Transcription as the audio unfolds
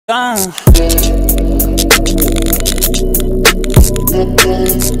What's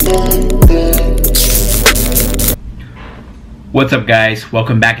up, guys?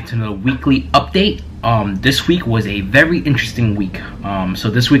 Welcome back into another weekly update. This week was a very interesting week. So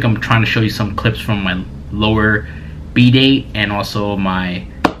this week I'm trying to show you some clips from my lower B day and also my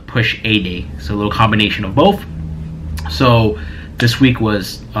push A day. So a little combination of both. So this week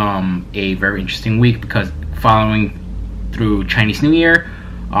was a very interesting week because following through Chinese New Year,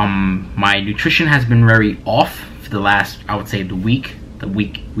 my nutrition has been very off for the last, I would say, the week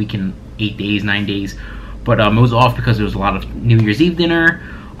in 8 days, 9 days. But it was off because there was a lot of New Year's Eve dinner,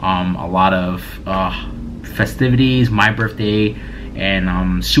 a lot of festivities, my birthday,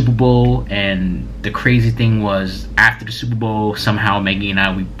 and Super Bowl. And the crazy thing was, after the Super Bowl, somehow Maggie and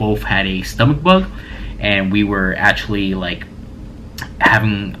I, we both had a stomach bug, and we were actually like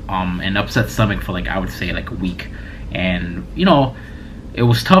having an upset stomach for, like, I would say, like a week. And you know, it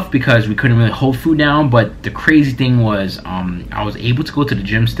was tough because we couldn't really hold food down. But the crazy thing was, I was able to go to the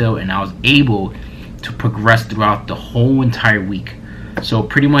gym still, and I was able to progress throughout the whole entire week. So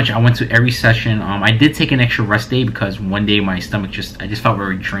pretty much I went to every session. I did take an extra rest day because one day my stomach I just felt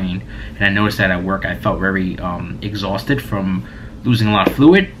very drained, and I noticed that at work I felt very exhausted from losing a lot of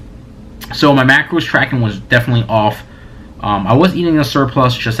fluid. So my macros tracking was definitely off. I was eating a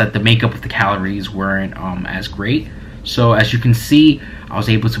surplus, just that the makeup of the calories weren't as great. So as you can see, I was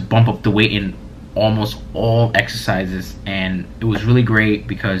able to bump up the weight in almost all exercises, and it was really great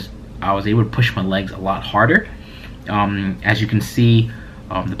because I was able to push my legs a lot harder. As you can see,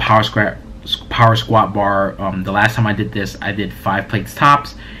 the power squat bar, the last time I did this, I did 5 plates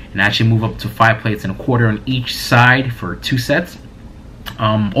tops, and I actually moved up to 5 plates and a quarter on each side for 2 sets.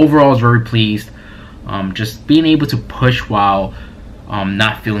 Overall, I was very pleased. Just being able to push while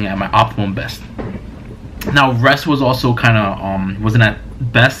not feeling at my optimum best. Now, rest was also kind of wasn't at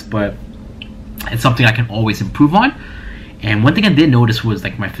best, but it's something I can always improve on. And one thing I did notice was,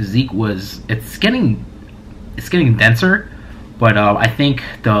 like, my physique was, it's getting denser, but I think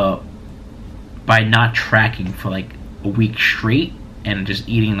by not tracking for like a week straight and just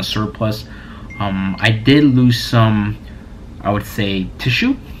eating in a surplus, I did lose some, I would say,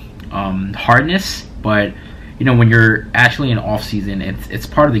 tissue hardness. But you know, when you're actually in off season, it's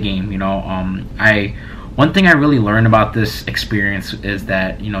part of the game, you know. One thing I really learned about this experience is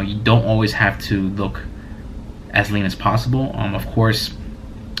that, you know, you don't always have to look as lean as possible. Of course,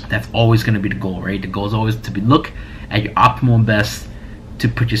 that's always going to be the goal, right? The goal is always to look at your optimal best to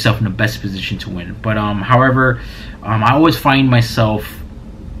put yourself in the best position to win. But however, I always find myself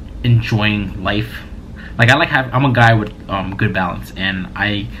enjoying life. Like, I'm a guy with good balance, and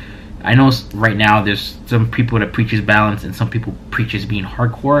I know right now there's some people that preaches balance and some people preaches being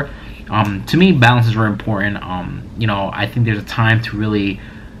hardcore. To me, balance is very important. You know, I think there's a time to really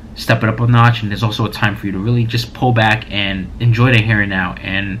step it up a notch, and there's also a time for you to really just pull back and enjoy the here and now.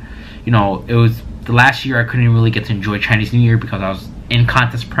 And you know, it was the last year I couldn't really get to enjoy Chinese New Year because I was in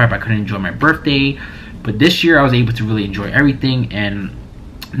contest prep. I couldn't enjoy my birthday, but this year I was able to really enjoy everything, and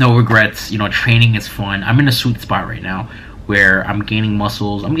no regrets. You know, training is fun. I'm in a sweet spot right now where I'm gaining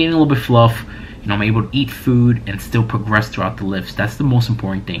muscles, I'm gaining a little bit of fluff. You know, I'm able to eat food and still progress throughout the lifts. That's the most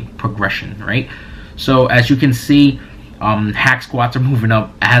important thing, progression, right? So as you can see, hack squats are moving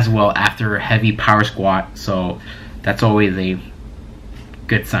up as well after a heavy power squat, so that's always a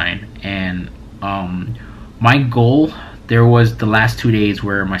good sign. And my goal, there was the last 2 days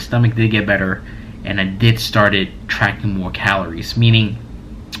where my stomach did get better and I did started tracking more calories. Meaning,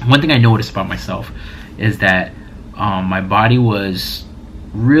 one thing I noticed about myself is that my body was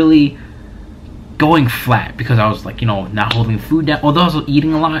really going flat because I was, like, you know, not holding food down. Although I was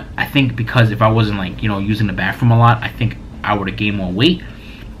eating a lot, I think because if I wasn't, like, you know, using the bathroom a lot, I think I would have gained more weight.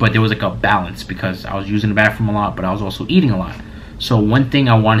 But there was like a balance because I was using the bathroom a lot, but I was also eating a lot. So one thing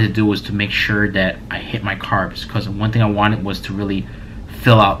I wanted to do was to make sure that I hit my carbs, because one thing I wanted was to really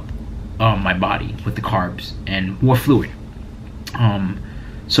fill out my body with the carbs and more fluid.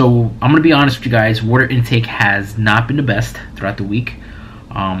 So I'm gonna be honest with you guys, water intake has not been the best throughout the week.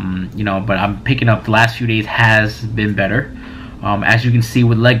 You know, but I'm picking up. The last few days has been better. As you can see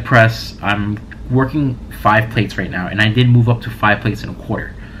with leg press, I'm working 5 plates right now, and I did move up to 5 plates and a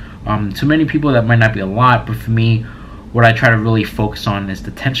quarter. To many people that might not be a lot, but for me, what I try to really focus on is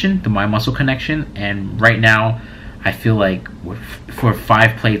the tension, the mind muscle connection. And right now I feel like for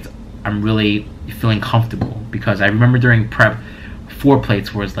 5 plates I'm really feeling comfortable, because I remember during prep 4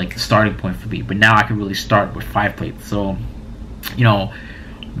 plates was like the starting point for me, but now I can really start with 5 plates. So, you know,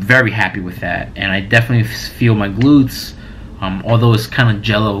 very happy with that. And I definitely feel my glutes, although it's kind of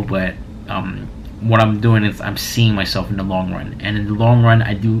jello, but what I'm doing is I'm seeing myself in the long run, and in the long run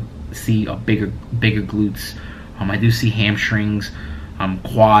I do see a bigger glutes. I do see hamstrings,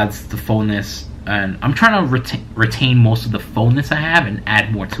 quads, the fullness, and I'm trying to retain most of the fullness I have and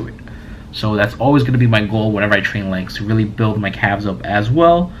add more to it. So that's always going to be my goal whenever I train legs, to really build my calves up as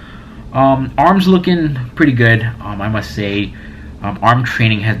well. Arms looking pretty good, I must say. Arm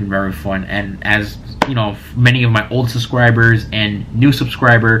training has been very fun, and as you know, many of my old subscribers and new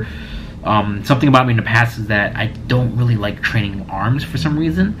subscriber, something about me in the past is that I don't really like training arms for some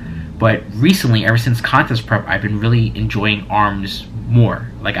reason. But recently, ever since contest prep, I've been really enjoying arms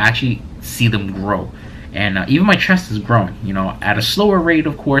more. Like, I actually see them grow, and even my chest is growing, you know, at a slower rate,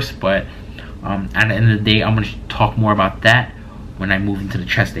 of course, but at the end of the day, I'm going to talk more about that when I move into the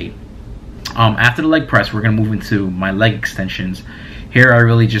chest aid. After the leg press, we're going to move into my leg extensions. Here I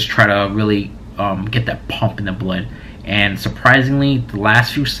really just try to really get that pump in the blood, and surprisingly, the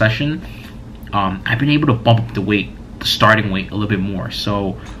last few sessions, I've been able to bump up the weight, the starting weight, a little bit more.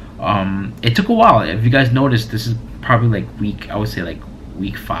 So it took a while. If you guys noticed, this is probably like I would say like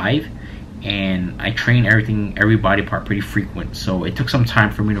week 5, and I train every body part pretty frequent, so it took some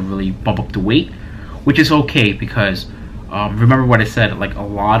time for me to really bump up the weight, which is okay, because remember what I said, like, a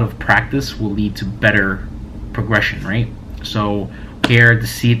lot of practice will lead to better progression, right? So here, the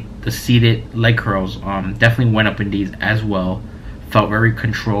seated leg curls definitely went up in these as well. Felt very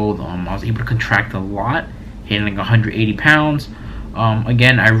controlled. I was able to contract a lot, hitting like 180 pounds.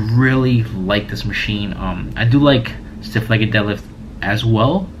 Again, I really like this machine. I do like stiff-legged deadlift as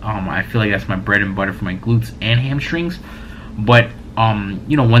well. I feel like that's my bread and butter for my glutes and hamstrings. But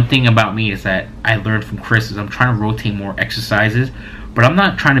you know, one thing about me is that I learned from Chris is I'm trying to rotate more exercises, but I'm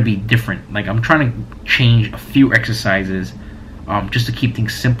not trying to be different. Like, I'm trying to change a few exercises just to keep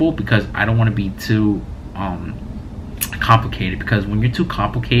things simple, because I don't want to be too complicated, because when you're too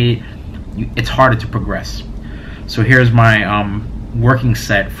complicated, it's harder to progress. So here's my working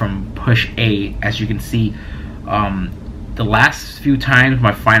set from push A. As you can see, the last few times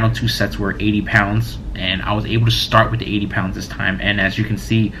my final 2 sets were 80 pounds, and I was able to start with the 80 pounds this time. And as you can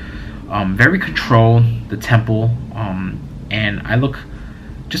see, very controlled, the tempo, and I look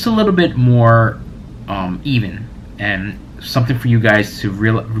just a little bit more even. And something for you guys to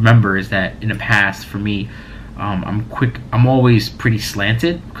remember is that in the past, for me, I'm always pretty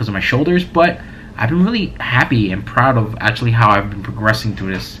slanted because of my shoulders, but I've been really happy and proud of actually how I've been progressing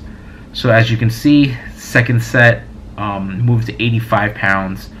through this. So as you can see, second set, moved to 85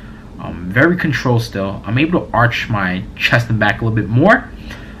 pounds. Very controlled still. I'm able to arch my chest and back a little bit more.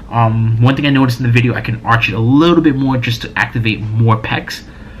 One thing I noticed in the video, I can arch it a little bit more just to activate more pecs.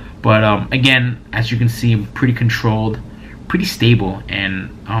 But again, as you can see, I'm pretty controlled, pretty stable, and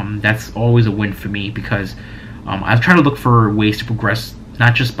that's always a win for me, because I've tried to look for ways to progress,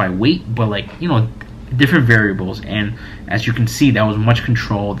 not just by weight, but like, you know, different variables. And as you can see, that was much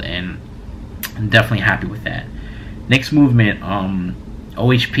controlled, and I'm definitely happy with that. Next movement,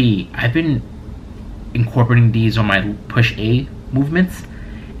 OHP. I've been incorporating these on my push A movements,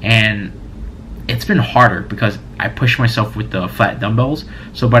 and it's been harder because I push myself with the flat dumbbells.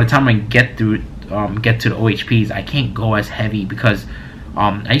 So by the time I get to the OHPs, I can't go as heavy, because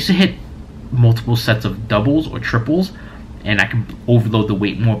I used to hit multiple sets of doubles or triples, and I can overload the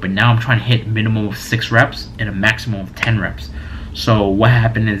weight more. But now I'm trying to hit minimum of 6 reps and a maximum of 10 reps. So what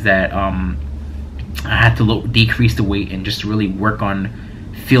happened is that I had to decrease the weight and just really work on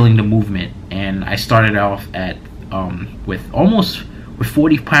feeling the movement. And I started off at with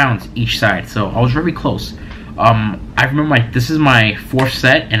 40 pounds each side, so I was very close. I remember this is my 4th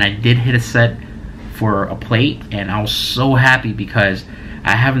set, and I did hit a set for a plate, and I was so happy because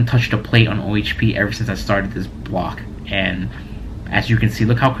I haven't touched a plate on OHP ever since I started this block. And as you can see,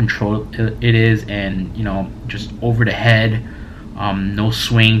 look how controlled it is, and you know, just over the head, no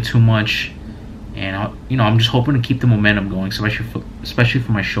swing too much. And you know, I'm just hoping to keep the momentum going, especially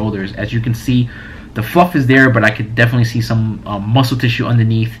for my shoulders. As you can see, the fluff is there, but I could definitely see some muscle tissue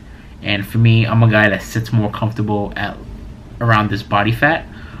underneath. And for me, I'm a guy that sits more comfortable at around this body fat.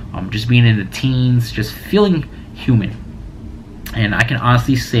 Just being in the teens, just feeling human. And I can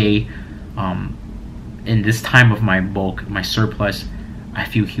honestly say, in this time of my bulk, my surplus, I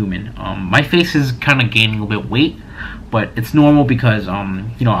feel human. My face is kind of gaining a little bit of weight, but it's normal because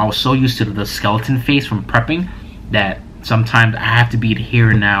you know, I was so used to the skeleton face from prepping that sometimes I have to be the here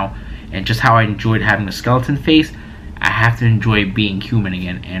and now. And just how I enjoyed having a skeleton face, I have to enjoy being human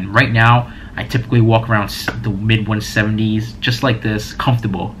again. And right now, I typically walk around the mid 170s, just like this,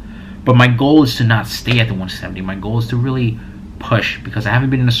 comfortable. But my goal is to not stay at the 170. My goal is to really push, because I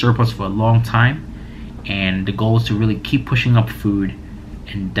haven't been in a surplus for a long time. And the goal is to really keep pushing up food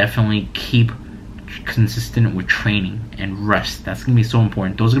and definitely keep consistent with training and rest. That's gonna be so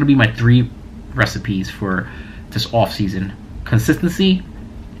important. Those are gonna be my 3 recipes for this off season: consistency,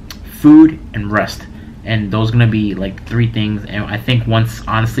 food, and rest. And those are gonna be like 3 things. And I think once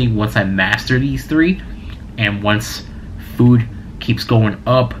I master these 3, and once food keeps going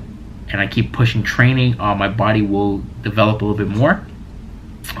up and I keep pushing training, my body will develop a little bit more.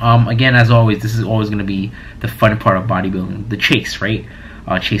 Again, as always, this is always going to be the fun part of bodybuilding, the chase, right?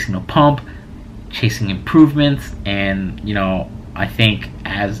 Chasing a pump, chasing improvements. And you know, I think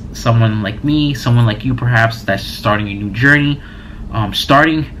as someone like me, someone like you perhaps, that's starting a new journey,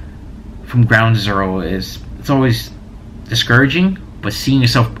 starting from ground zero it's always discouraging, but seeing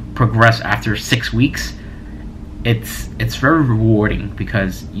yourself progress after 6 weeks, it's very rewarding,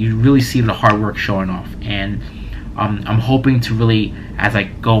 because you really see the hard work showing off. And I'm hoping to really, as I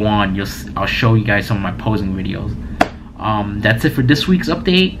go on, I'll show you guys some of my posing videos. That's it for this week's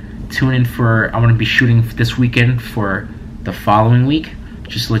update. Tune in I'm going to be shooting this weekend for the following week,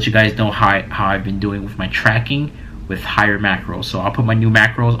 just to let you guys know how I've been doing with my tracking with higher macros. So I'll put my new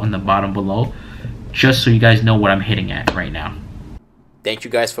macros on the bottom below, just so you guys know what I'm hitting at right now. Thank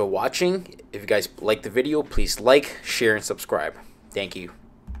you guys for watching. If you guys like the video, please like, share, and subscribe. Thank you.